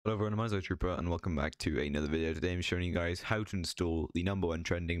Hello everyone, I'm Trooper and welcome back to another video. Today I'm showing you guys how to install the #1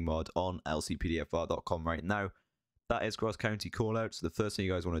 trending mod on LSPDFR.com right now. That is Cross County Callouts. So the first thing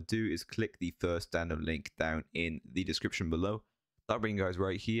you guys want to do is click the first download link down in the description below. That'll bring you guys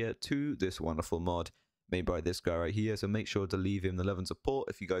right here to this wonderful mod made by this guy right here. So make sure to leave him the love and support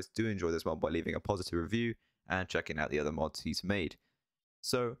if you guys do enjoy this mod by leaving a positive review and checking out the other mods he's made.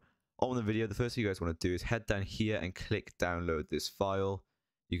 So on the video, the first thing you guys want to do is head down here and click download this file.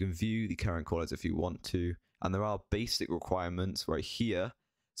 You can view the current callouts if you want to, and there are basic requirements right here,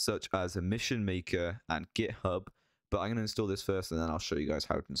 such as a mission maker and GitHub, but I'm going to install this first and then I'll show you guys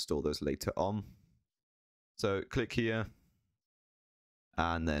how to install those later on. So click here,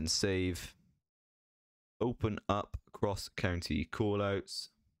 and then save. Open up Cross County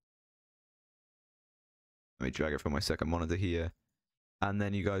Callouts. Let me drag it from my second monitor here, and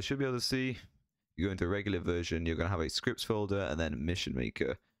then you guys should be able to see, you go into regular version, you're going to have a scripts folder and then mission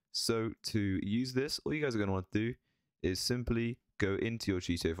maker. So to use this, all you guys are going to want to do is simply go into your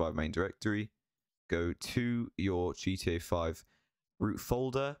GTA 5 main directory, go to your GTA 5 root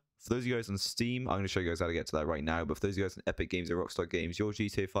folder. For those of you guys on Steam, I'm going to show you guys how to get to that right now, but for those of you guys on Epic Games or Rockstar Games, your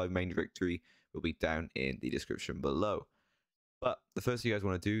GTA 5 main directory will be down in the description below. But the first thing you guys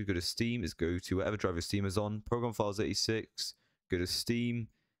want to do, go to Steam, is go to whatever driver Steam is on, Program Files 86, go to Steam,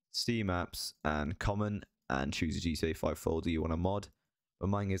 Steam Apps, and Common, and choose a GTA 5 folder you want to mod. But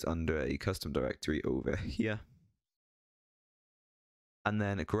mine is under a custom directory over here. And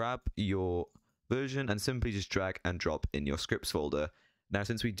then grab your version and simply just drag and drop in your scripts folder. Now,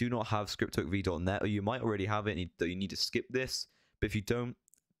 since we do not have scripthookv.net, or you might already have it and you need to skip this, but if you don't,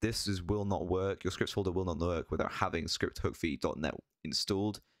 this will not work. Your scripts folder will not work without having scripthookv.net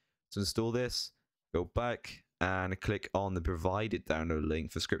installed. To install this, go back and click on the provided download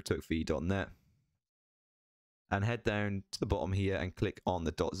link for scripthookv.net. And head down to the bottom here and click on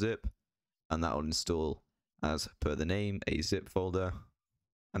the .zip, and that will install, as per the name, a zip folder,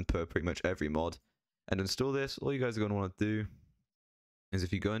 and per pretty much every mod. And to install this, all you guys are going to want to do is,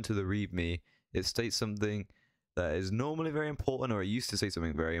 if you go into the README, it states something that is normally very important, or it used to say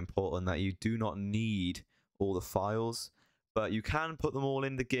something very important, that you do not need all the files, but you can put them all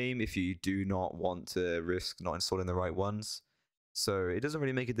in the game if you do not want to risk not installing the right ones. So it doesn't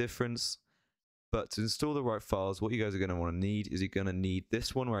really make a difference. But to install the right files, what you guys are going to want to need is, you're going to need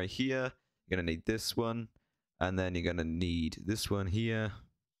this one right here, you're going to need this one, and then you're going to need this one here,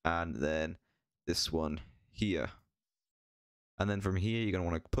 and then this one here. And then from here, you're going to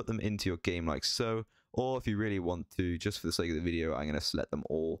want to put them into your game like so, or if you really want to, just for the sake of the video, I'm going to select them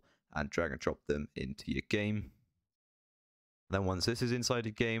all and drag and drop them into your game. Then once this is inside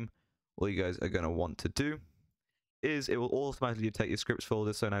your game, all you guys are going to want to do is, it will automatically detect your scripts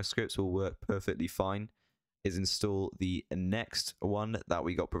folder, so now scripts will work perfectly fine. Is install the next one that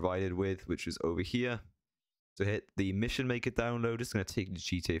we got provided with, which is over here. So hit the mission maker download. It's going to take you to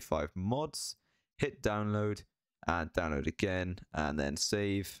GTA 5 mods. Hit download and download again, and then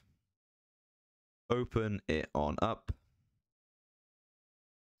save. Open it on up.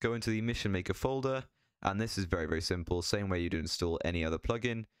 Go into the mission maker folder, and this is very, very simple. Same way you'd install any other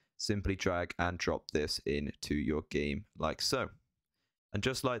plugin. Simply drag and drop this into your game like so. And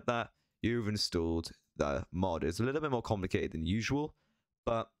just like that, you've installed the mod. It's a little bit more complicated than usual,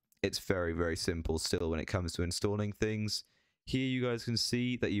 but it's very, very simple still when it comes to installing things. Here you guys can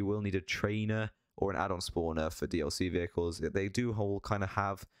see that you will need a trainer or an add-on spawner for DLC vehicles. They do kind of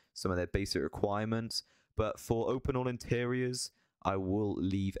have some of their basic requirements, but for open all interiors, I will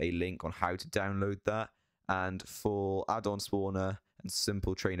leave a link on how to download that. And for add-on spawner and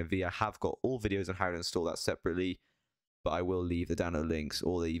simple trainer V, I have got all videos on how to install that separately, but I will leave the download links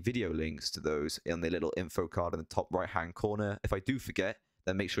or the video links to those in the little info card in the top right hand corner. If I do forget,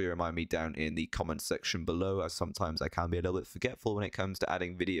 then make sure you remind me down in the comment section below, as sometimes I can be a little bit forgetful when it comes to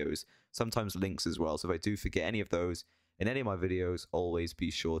adding videos, sometimes links as well. So if I do forget any of those in any of my videos, always be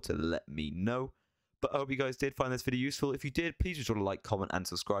sure to let me know. But I hope you guys did find this video useful. If you did, please be sure to like, comment, and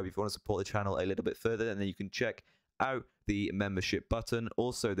subscribe if you want to support the channel a little bit further, and then you can check out the membership button.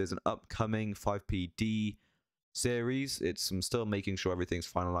 Also, there's an upcoming 5PD series. I'm still making sure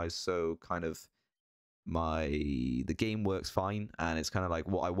everything's finalized, so kind of the game works fine, and it's kind of like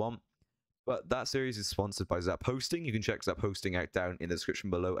what I want. But that series is sponsored by Zap Hosting. You can check Zap Hosting out down in the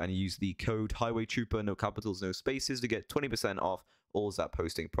description below and use the code Highway Trooper, no capitals, no spaces, to get 20% off all Zap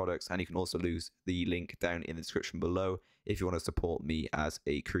Hosting products. And you can also use the link down in the description below if you want to support me as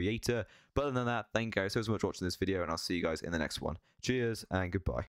a creator. But other than that, thank you guys so much for watching this video, and I'll see you guys in the next one. Cheers and goodbye.